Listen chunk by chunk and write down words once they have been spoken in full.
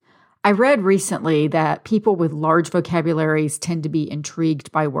I read recently that people with large vocabularies tend to be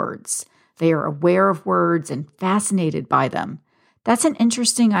intrigued by words. They are aware of words and fascinated by them. That's an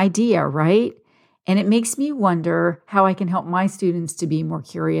interesting idea, right? And it makes me wonder how I can help my students to be more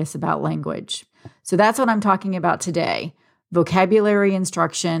curious about language. So that's what I'm talking about today: vocabulary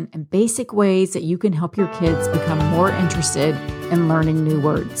instruction and basic ways that you can help your kids become more interested in learning new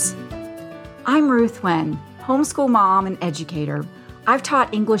words. I'm Ruth Wen, homeschool mom and educator. I've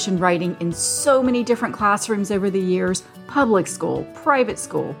taught English and writing in so many different classrooms over the years: public school, private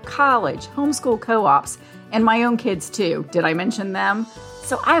school, college, homeschool co-ops, and my own kids too. Did I mention them?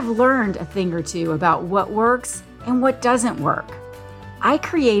 So I've learned a thing or two about what works and what doesn't work. I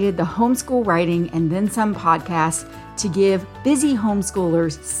created the Homeschool Writing and Then Some podcast to give busy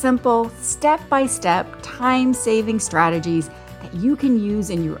homeschoolers simple, step-by-step, time-saving strategies that you can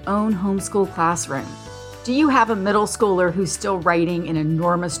use in your own homeschool classroom. Do you have a middle schooler who's still writing in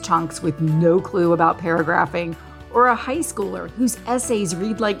enormous chunks with no clue about paragraphing, or a high schooler whose essays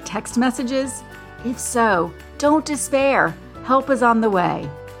read like text messages? If so, don't despair. Help is on the way.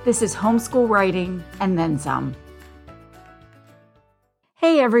 This is Homeschool Writing and Then Some.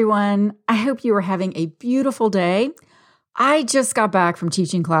 Hey everyone, I hope you are having a beautiful day. I just got back from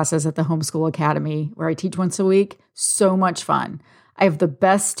teaching classes at the Homeschool Academy, where I teach once a week. So much fun. I have the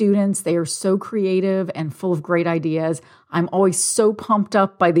best students. They are so creative and full of great ideas. I'm always so pumped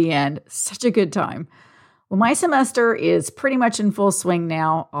up by the end. Such a good time. Well, my semester is pretty much in full swing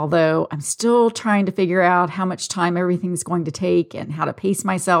now, although I'm still trying to figure out how much time everything's going to take and how to pace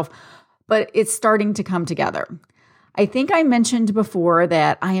myself, but it's starting to come together. I think I mentioned before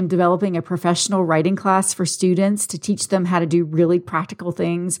that I am developing a professional writing class for students to teach them how to do really practical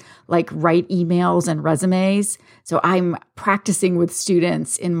things like write emails and resumes. So I'm practicing with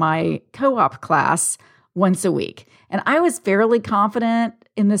students in my co-op class once a week. And I was fairly confident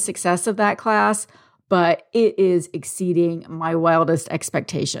in the success of that class, but it is exceeding my wildest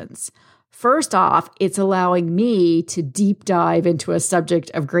expectations. First off, it's allowing me to deep dive into a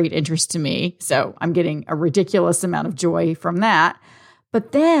subject of great interest to me, so I'm getting a ridiculous amount of joy from that.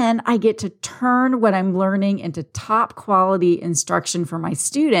 But then I get to turn what I'm learning into top quality instruction for my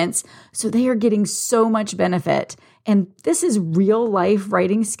students, so they are getting so much benefit. And this is real life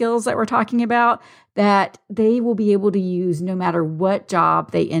writing skills that we're talking about that they will be able to use no matter what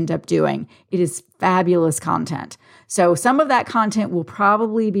job they end up doing. It is fabulous content. So some of that content will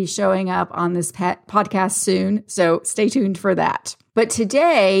probably be showing up on this podcast soon, so stay tuned for that. But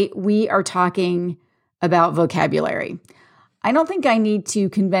today we are talking about vocabulary. I don't think I need to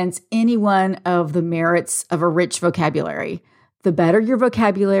convince anyone of the merits of a rich vocabulary. The better your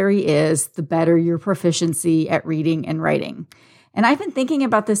vocabulary is, the better your proficiency at reading and writing. And I've been thinking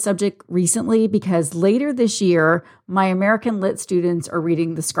about this subject recently because later this year, my American Lit students are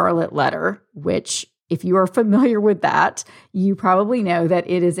reading The Scarlet Letter, which, if you are familiar with that, you probably know that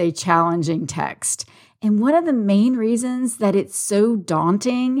it is a challenging text. And one of the main reasons that it's so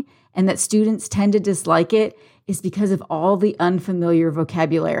daunting and that students tend to dislike it is because of all the unfamiliar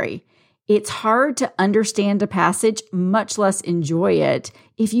vocabulary. It's hard to understand a passage, much less enjoy it,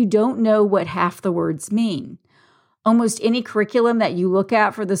 if you don't know what half the words mean. Almost any curriculum that you look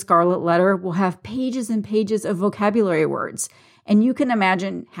at for The Scarlet Letter will have pages and pages of vocabulary words. And you can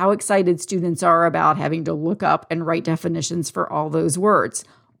imagine how excited students are about having to look up and write definitions for all those words.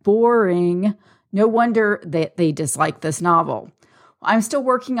 Boring. No wonder that they dislike this novel. I'm still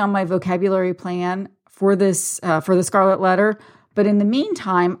working on my vocabulary plan for The Scarlet Letter, but in the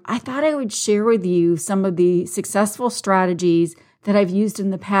meantime, I thought I would share with you some of the successful strategies that I've used in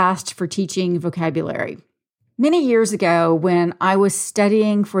the past for teaching vocabulary. Many years ago, when I was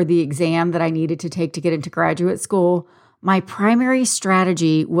studying for the exam that I needed to take to get into graduate school, my primary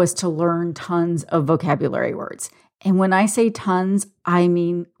strategy was to learn tons of vocabulary words. And when I say tons, I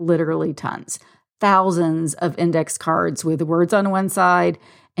mean literally tons. Thousands of index cards with words on one side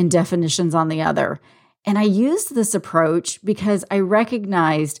and definitions on the other. And I used this approach because I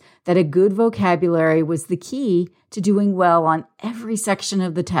recognized that a good vocabulary was the key to doing well on every section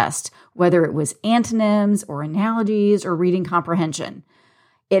of the test, whether it was antonyms or analogies or reading comprehension.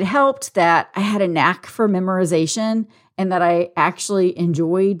 It helped that I had a knack for memorization and that I actually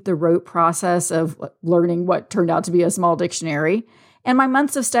enjoyed the rote process of learning what turned out to be a small dictionary. And my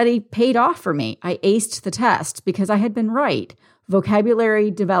months of study paid off for me. I aced the test because I had been right.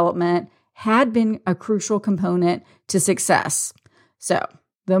 Vocabulary development had been a crucial component to success. So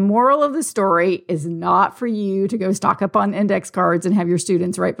the moral of the story is not for you to go stock up on index cards and have your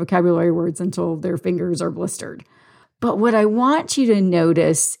students write vocabulary words until their fingers are blistered. But what I want you to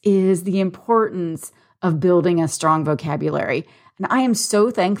notice is the importance of building a strong vocabulary. And I am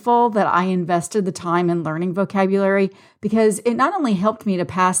so thankful that I invested the time in learning vocabulary because it not only helped me to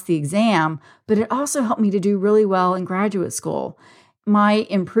pass the exam, but it also helped me to do really well in graduate school. My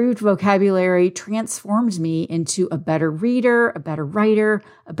improved vocabulary transformed me into a better reader, a better writer,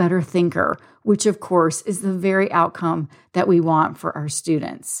 a better thinker, which of course is the very outcome that we want for our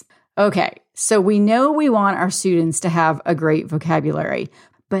students. Okay, so we know we want our students to have a great vocabulary,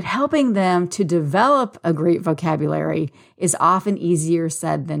 but helping them to develop a great vocabulary is often easier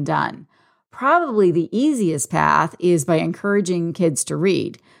said than done. Probably the easiest path is by encouraging kids to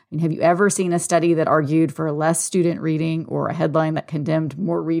read. Have you ever seen a study that argued for less student reading or a headline that condemned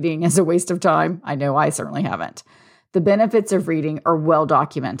more reading as a waste of time? I know I certainly haven't. The benefits of reading are well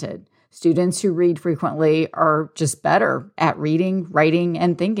documented. Students who read frequently are just better at reading, writing,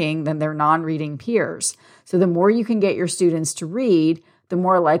 and thinking than their non-reading peers. So the more you can get your students to read, the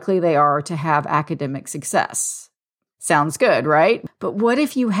more likely they are to have academic success. Sounds good, right? But what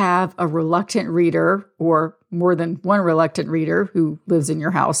if you have a reluctant reader or more than one reluctant reader who lives in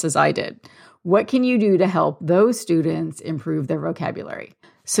your house as I did? What can you do to help those students improve their vocabulary?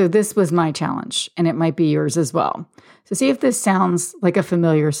 So this was my challenge, and it might be yours as well. So see if this sounds like a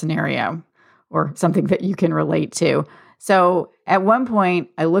familiar scenario or something that you can relate to. So at one point,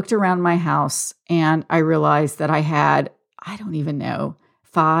 I looked around my house and I realized that I had, I don't even know,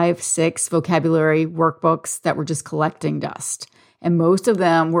 5, 6 vocabulary workbooks that were just collecting dust. And most of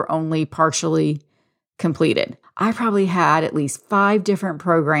them were only partially completed. I probably had at least 5 different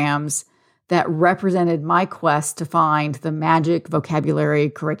programs that represented my quest to find the magic vocabulary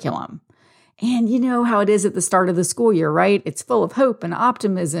curriculum. And you know how it is at the start of the school year, right? It's full of hope and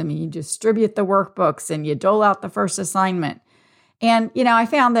optimism, and you distribute the workbooks and you dole out the first assignment. And, I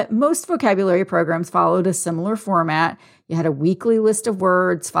found that most vocabulary programs followed a similar format. You had a weekly list of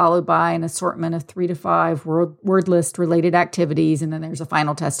words followed by an assortment of 3 to 5 word list related activities. And then there's a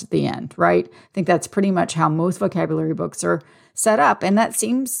final test at the end, right? I think that's pretty much how most vocabulary books are set up. And that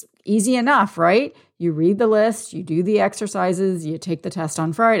seems easy enough, right? You read the list, you do the exercises, you take the test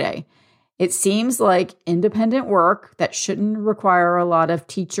on Friday. It seems like independent work that shouldn't require a lot of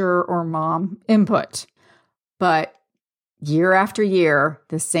teacher or mom input. But year after year,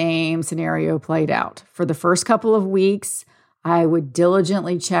 the same scenario played out. For the first couple of weeks, I would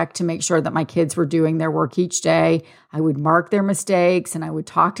diligently check to make sure that my kids were doing their work each day. I would mark their mistakes and I would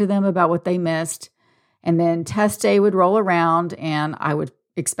talk to them about what they missed. And then test day would roll around and I would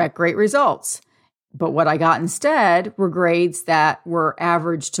expect great results. But what I got instead were grades that were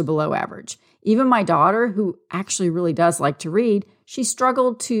average to below average. Even my daughter, who actually really does like to read, she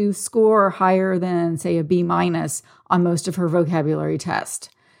struggled to score higher than, say, a B- on most of her vocabulary tests.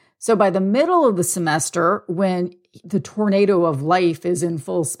 So by the middle of the semester, when the tornado of life is in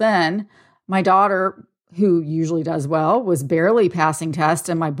full spin, my daughter, who usually does well, was barely passing tests,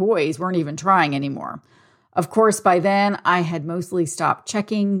 and my boys weren't even trying anymore. Of course, by then, I had mostly stopped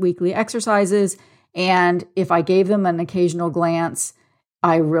checking weekly exercises, and if I gave them an occasional glance,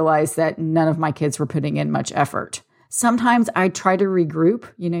 I realized that none of my kids were putting in much effort. Sometimes I try to regroup.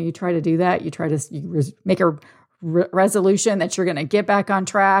 You try to do that. You make a resolution that you're going to get back on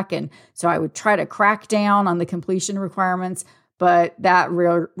track. And so I would try to crack down on the completion requirements, but that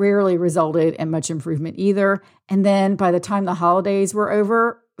rarely resulted in much improvement either. And then by the time the holidays were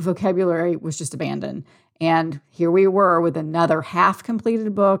over, vocabulary was just abandoned. And here we were with another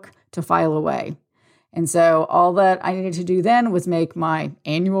half-completed book to file away. And so all that I needed to do then was make my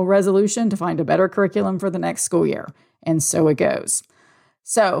annual resolution to find a better curriculum for the next school year. And so it goes.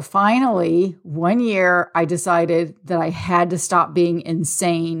 So finally, one year, I decided that I had to stop being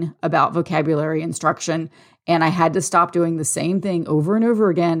insane about vocabulary instruction, and I had to stop doing the same thing over and over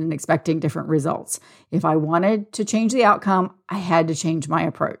again and expecting different results. If I wanted to change the outcome, I had to change my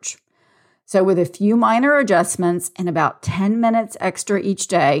approach. So with a few minor adjustments and about 10 minutes extra each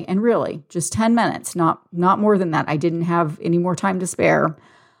day, and really just 10 minutes, not more than that. I didn't have any more time to spare.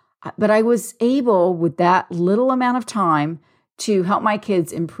 But I was able, with that little amount of time, to help my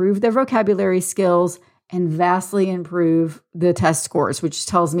kids improve their vocabulary skills and vastly improve the test scores, which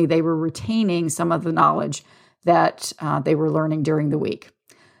tells me they were retaining some of the knowledge that they were learning during the week.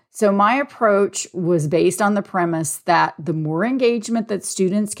 So my approach was based on the premise that the more engagement that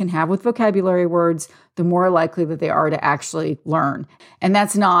students can have with vocabulary words, the more likely that they are to actually learn. And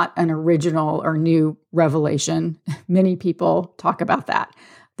that's not an original or new revelation. Many people talk about that.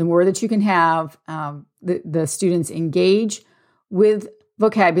 The more that you can have the students engage with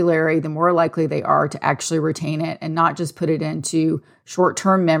vocabulary, the more likely they are to actually retain it and not just put it into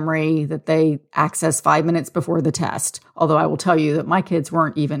short-term memory that they access 5 minutes before the test. Although I will tell you that my kids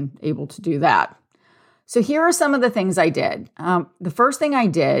weren't even able to do that. So here are some of the things I did. The first thing I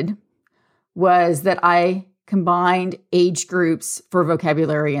did was that I combined age groups for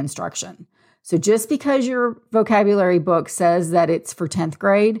vocabulary instruction. So just because your vocabulary book says that it's for 10th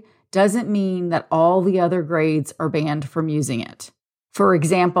grade doesn't mean that all the other grades are banned from using it. For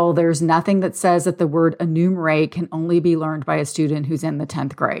example, there's nothing that says that the word enumerate can only be learned by a student who's in the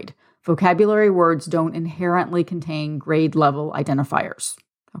 10th grade. Vocabulary words don't inherently contain grade level identifiers.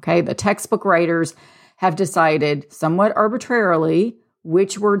 Okay, the textbook writers have decided somewhat arbitrarily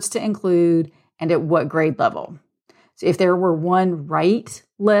which words to include and at what grade level. So if there were one right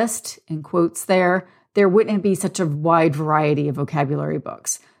list, in quotes there wouldn't be such a wide variety of vocabulary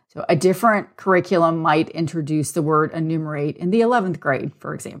books. So a different curriculum might introduce the word enumerate in the 11th grade,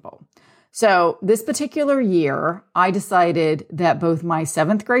 for example. So this particular year, I decided that both my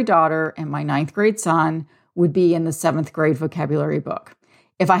 7th grade daughter and my 9th grade son would be in the 7th grade vocabulary book.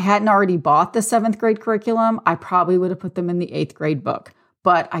 If I hadn't already bought the 7th grade curriculum, I probably would have put them in the 8th grade book.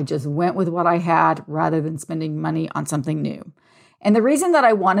 But I just went with what I had rather than spending money on something new. And the reason that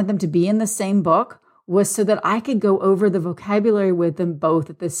I wanted them to be in the same book was so that I could go over the vocabulary with them both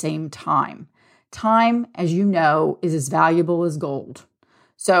at the same time. Time, as you know, is as valuable as gold.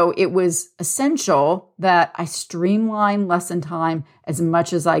 So it was essential that I streamline lesson time as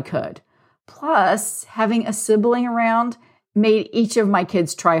much as I could. Plus, having a sibling around made each of my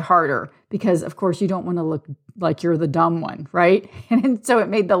kids try harder because, of course, you don't want to look like you're the dumb one, right? And so it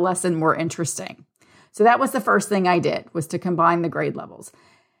made the lesson more interesting. So that was the first thing I did, was to combine the grade levels.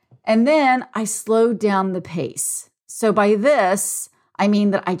 And then I slowed down the pace. So by this, I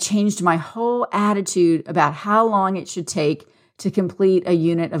mean that I changed my whole attitude about how long it should take to complete a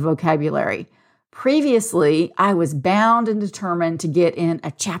unit of vocabulary. Previously, I was bound and determined to get in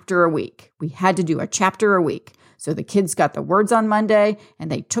a chapter a week. We had to do a chapter a week. So the kids got the words on Monday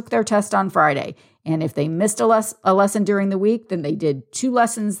and they took their test on Friday. And if they missed a lesson during the week, then they did 2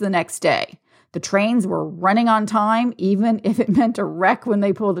 lessons the next day. The trains were running on time, even if it meant a wreck when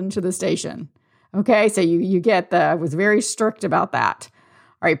they pulled into the station. Okay, so you get I was very strict about that.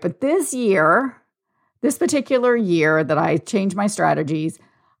 All right, but this particular year that I changed my strategies,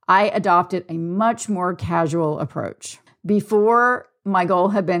 I adopted a much more casual approach. Before, my goal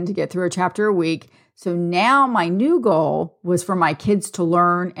had been to get through a chapter a week. So now my new goal was for my kids to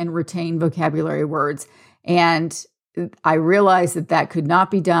learn and retain vocabulary words. And I realized that could not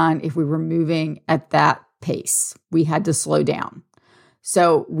be done if we were moving at that pace. We had to slow down.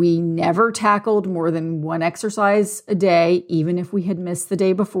 So we never tackled more than 1 exercise a day, even if we had missed the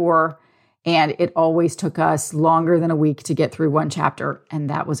day before. And it always took us longer than a week to get through 1 chapter, and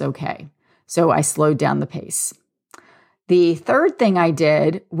that was okay. So I slowed down the pace. The third thing I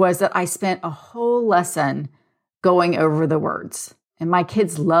did was that I spent a whole lesson going over the words. And my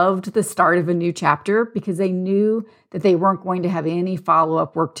kids loved the start of a new chapter because they knew that they weren't going to have any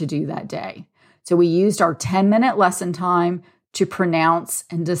follow-up work to do that day. So we used our 10-minute lesson time to pronounce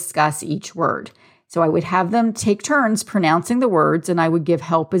and discuss each word. So I would have them take turns pronouncing the words, and I would give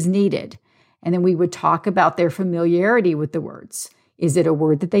help as needed. And then we would talk about their familiarity with the words. Is it a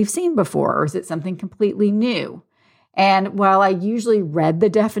word that they've seen before, or is it something completely new? And while I usually read the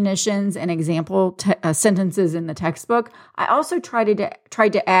definitions and example sentences in the textbook, I also tried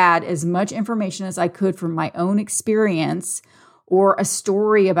to add as much information as I could from my own experience or a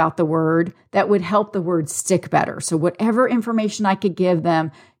story about the word that would help the word stick better. So whatever information I could give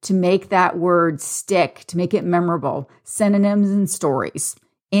them to make that word stick, to make it memorable, synonyms and stories,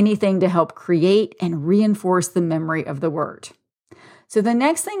 anything to help create and reinforce the memory of the word. So the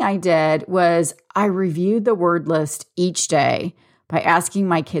next thing I did was I reviewed the word list each day by asking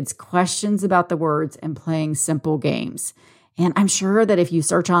my kids questions about the words and playing simple games. And I'm sure that if you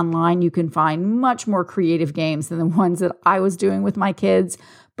search online, you can find much more creative games than the ones that I was doing with my kids.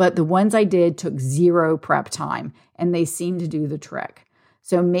 But the ones I did took 0 prep time, and they seemed to do the trick.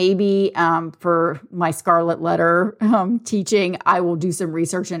 So maybe for my Scarlet Letter teaching, I will do some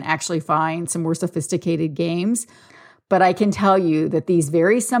research and actually find some more sophisticated games. But I can tell you that these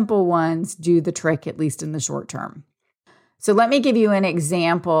very simple ones do the trick, at least in the short term. So let me give you an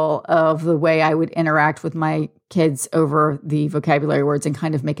example of the way I would interact with my kids over the vocabulary words and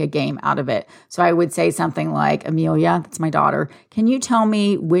kind of make a game out of it. So I would say something like, Amelia, that's my daughter, can you tell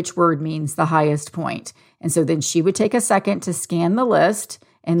me which word means the highest point? And so then she would take a second to scan the list,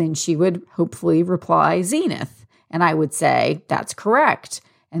 and then she would hopefully reply zenith. And I would say, that's correct.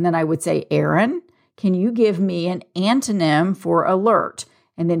 And then I would say, Aaron, can you give me an antonym for alert?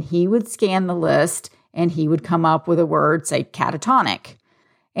 And then he would scan the list and he would come up with a word, say catatonic.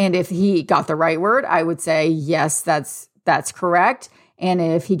 And if he got the right word, I would say, yes, that's correct. And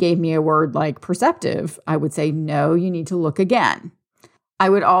if he gave me a word like perceptive, I would say, no, you need to look again. I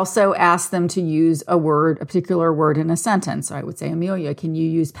would also ask them to use a particular word in a sentence. So I would say, Amelia, can you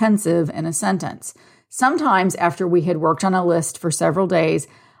use pensive in a sentence? Sometimes after we had worked on a list for several days,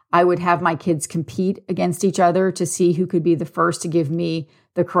 I would have my kids compete against each other to see who could be the first to give me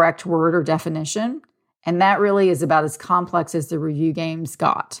the correct word or definition. And that really is about as complex as the review games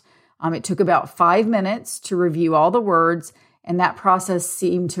got. It took about 5 minutes to review all the words, and that process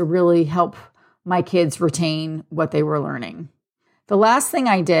seemed to really help my kids retain what they were learning. The last thing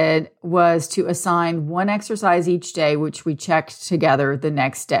I did was to assign one exercise each day, which we checked together the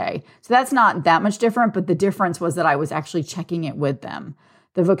next day. So that's not that much different, but the difference was that I was actually checking it with them.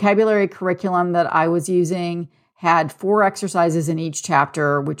 The vocabulary curriculum that I was using had 4 exercises in each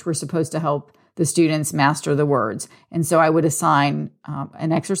chapter, which were supposed to help the students master the words. And so I would assign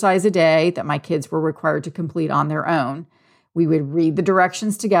an exercise a day that my kids were required to complete on their own. We would read the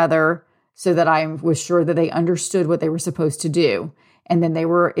directions together so that I was sure that they understood what they were supposed to do. And then they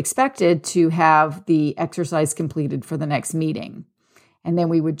were expected to have the exercise completed for the next meeting. And then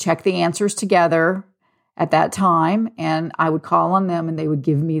we would check the answers together at that time, and I would call on them and they would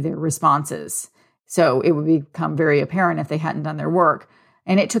give me their responses. So it would become very apparent if they hadn't done their work.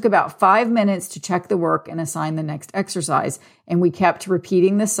 And it took about 5 minutes to check the work and assign the next exercise. And we kept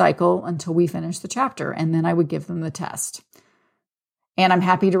repeating this cycle until we finished the chapter. And then I would give them the test. And I'm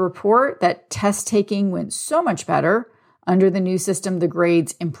happy to report that test taking went so much better. Under the new system, the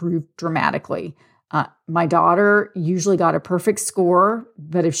grades improved dramatically. My daughter usually got a perfect score,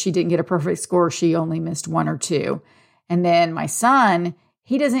 but if she didn't get a perfect score, she only missed 1 or 2. And then my son,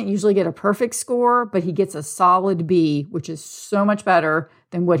 he doesn't usually get a perfect score, but he gets a solid B, which is so much better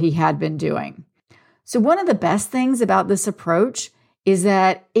than what he had been doing. So one of the best things about this approach is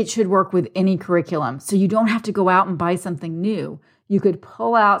that it should work with any curriculum. So you don't have to go out and buy something new. You could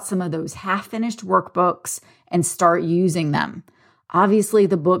pull out some of those half-finished workbooks and start using them. Obviously,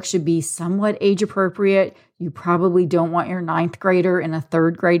 the book should be somewhat age appropriate. You probably don't want your 9th grader in a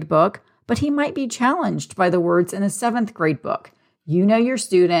 3rd grade book, but he might be challenged by the words in a 7th grade book. You know your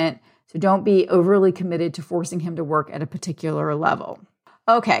student, so don't be overly committed to forcing him to work at a particular level.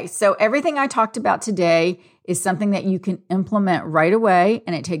 Okay, so everything I talked about today is something that you can implement right away,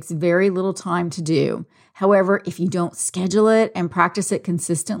 and it takes very little time to do. However, if you don't schedule it and practice it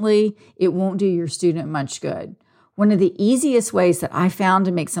consistently, it won't do your student much good. One of the easiest ways that I found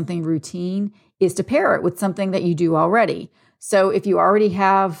to make something routine is to pair it with something that you do already. So if you already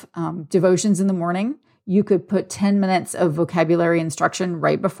have devotions in the morning, you could put 10 minutes of vocabulary instruction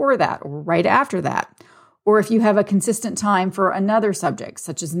right before that or right after that. Or if you have a consistent time for another subject,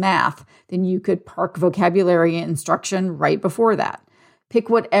 such as math, then you could park vocabulary instruction right before that. Pick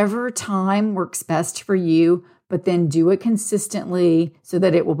whatever time works best for you, but then do it consistently so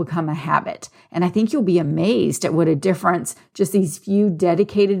that it will become a habit. And I think you'll be amazed at what a difference just these few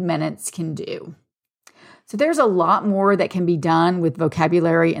dedicated minutes can do. So there's a lot more that can be done with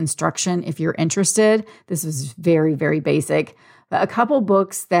vocabulary instruction if you're interested. This was very, very basic. But a couple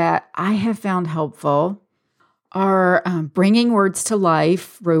books that I have found helpful are Bringing Words to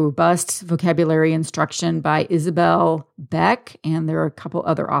Life, Robust Vocabulary Instruction by Isabel Beck, and there are a couple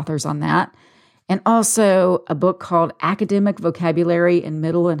other authors on that. And also a book called Academic Vocabulary in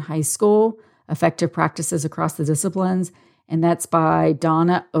Middle and High School, Effective Practices Across the Disciplines, and that's by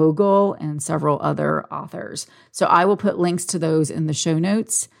Donna Ogle and several other authors. So I will put links to those in the show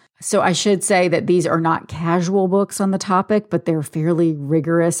notes. So I should say that these are not casual books on the topic, but they're fairly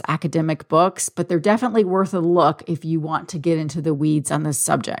rigorous academic books, but they're definitely worth a look if you want to get into the weeds on this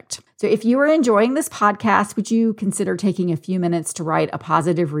subject. So if you are enjoying this podcast, would you consider taking a few minutes to write a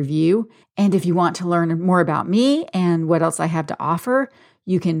positive review? And if you want to learn more about me and what else I have to offer,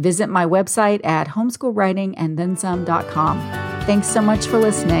 you can visit my website at homeschoolwritinganddensome.com. Thanks so much for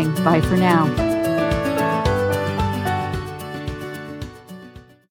listening. Bye for now.